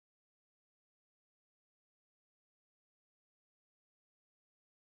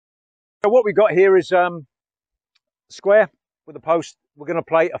So what we've got here is square with a post. We're going to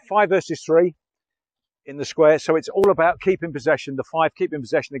play a 5 versus 3 in the square. So it's all about keeping possession, the 5 keeping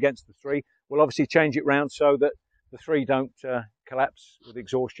possession against the 3. We'll obviously change it round so that the 3 don't collapse with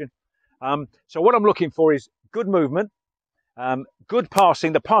exhaustion. So what I'm looking for is good movement, good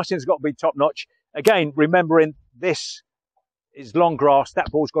passing. The passing's got to be top notch. Again, remembering this is long grass. That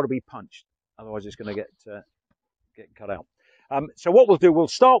ball's got to be punched. Otherwise it's going to get cut out. So what we'll do, we'll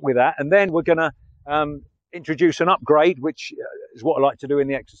start with that, and then we're going to introduce an upgrade, which is what I like to do in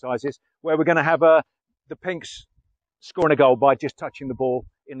the exercises, where we're going to have the pinks scoring a goal by just touching the ball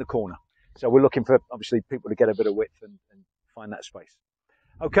in the corner. So we're looking for, obviously, people to get a bit of width and find that space.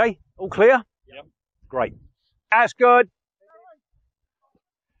 Okay, all clear? Yep. Great. That's good.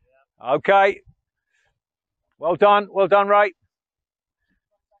 Okay. Well done, Ray.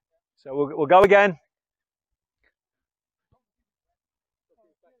 So we'll go again.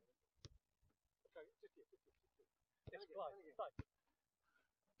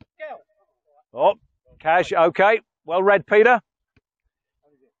 Oh, Cash, okay. Well read, Peter.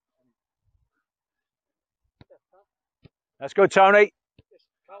 That's good, Tony.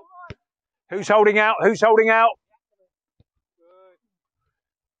 Who's holding out? Who's holding out?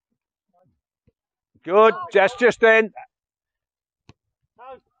 Good. That's just in.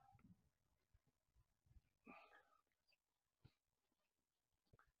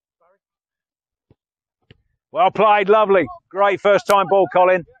 Well played. Lovely. Great first time ball,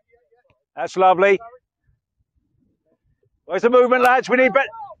 Colin. That's lovely. Where's the movement, lads? We need better.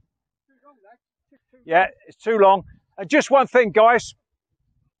 Yeah, it's too long. And just one thing, guys.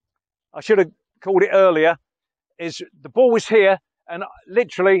 I should have called it earlier. Is the ball was here, and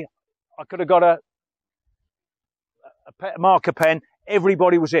literally, I could have got a marker pen.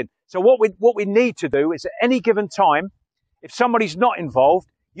 Everybody was in. So what we need to do is at any given time, if somebody's not involved,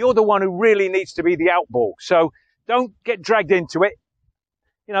 you're the one who really needs to be the out ball. So don't get dragged into it.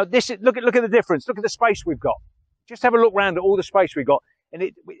 You know, look at the difference. Look at the space we've got. Just have a look around at all the space we've got.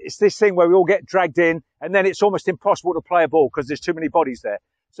 And it's this thing where we all get dragged in, and then it's almost impossible to play a ball because there's too many bodies there.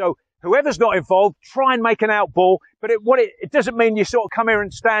 So whoever's not involved, try and make an out ball. But it doesn't mean you sort of come here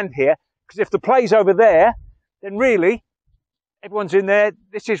and stand here, because if the play's over there, then really everyone's in there.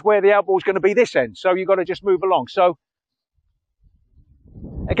 This is where the out ball's going to be this end. So you've got to just move along. So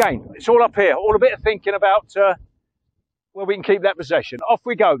again, it's all up here. All a bit of thinking about where we can keep that possession. Off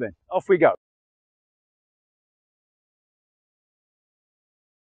we go then. Off we go.